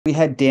We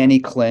had Danny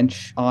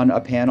Clinch on a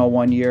panel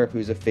one year,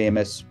 who's a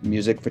famous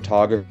music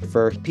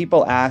photographer.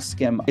 People ask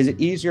him, is it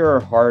easier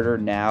or harder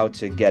now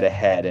to get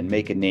ahead and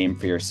make a name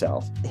for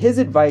yourself? His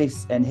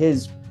advice and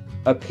his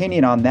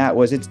opinion on that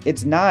was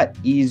it's not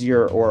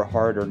easier or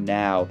harder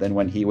now than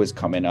when he was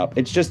coming up.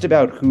 It's just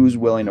about who's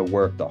willing to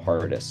work the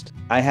hardest.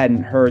 I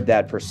hadn't heard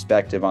that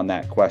perspective on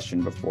that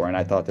question before, and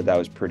I thought that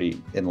was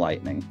pretty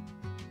enlightening.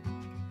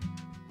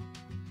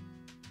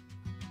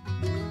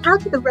 How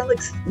did the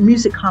Relix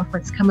Music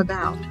Conference come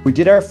about? We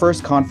did our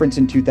first conference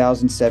in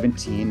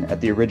 2017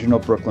 at the original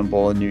Brooklyn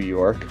Bowl in New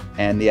York,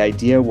 and the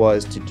idea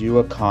was to do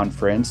a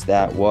conference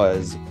that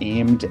was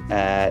aimed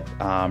at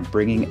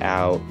bringing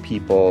out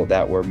people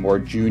that were more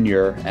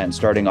junior and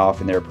starting off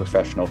in their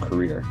professional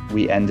career.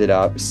 We ended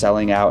up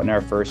selling out in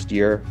our first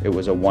year. It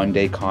was a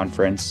one-day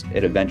conference.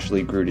 It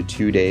eventually grew to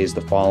 2 days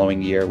the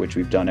following year, which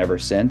we've done ever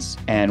since,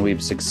 and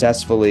we've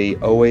successfully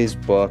always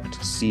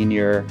booked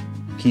senior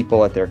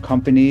people at their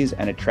companies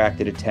and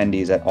attracted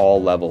attendees at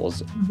all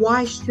levels.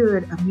 Why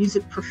should a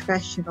music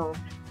professional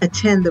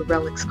attend the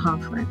Relix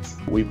Conference?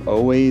 We've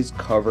always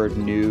covered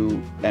new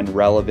and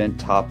relevant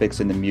topics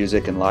in the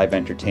music and live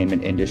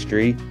entertainment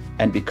industry.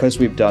 And because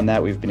we've done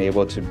that, we've been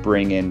able to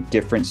bring in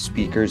different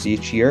speakers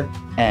each year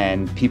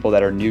and people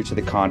that are new to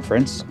the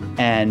conference.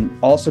 And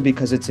also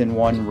because it's in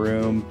one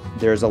room,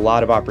 there's a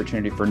lot of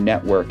opportunity for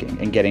networking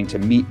and getting to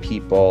meet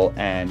people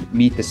and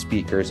meet the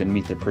speakers and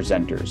meet the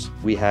presenters.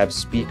 We have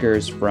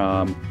speakers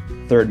from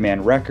Third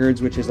Man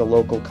Records, which is a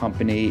local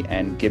company,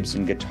 and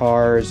Gibson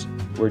Guitars.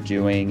 We're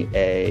doing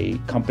a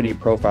company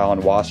profile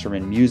on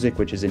Wasserman Music,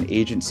 which is an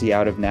agency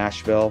out of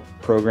Nashville,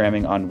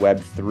 programming on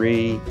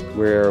Web3.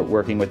 We're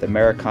working with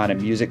Americana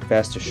Music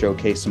Fest to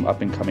showcase some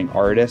up-and-coming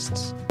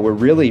artists. We're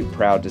really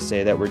proud to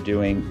say that we're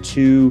doing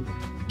 2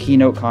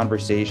 keynote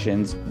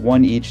conversations,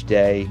 one each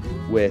day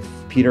with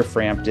Peter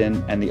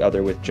Frampton and the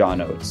other with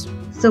John Oates.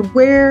 So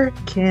where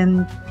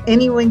can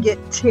anyone get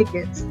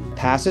tickets?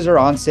 Passes are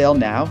on sale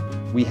now.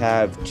 We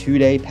have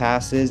 2-day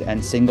passes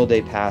and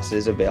single-day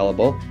passes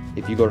available.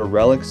 If you go to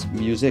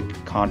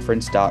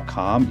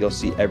relixmusicconference.com, you'll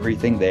see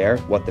everything there,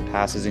 what the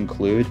passes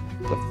include,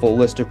 the full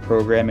list of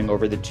programming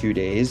over the 2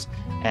 days,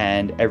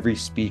 and every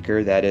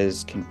speaker that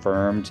is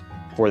confirmed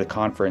for the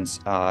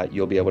conference,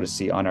 you'll be able to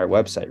see on our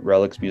website,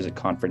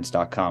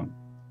 relixmusicconference.com.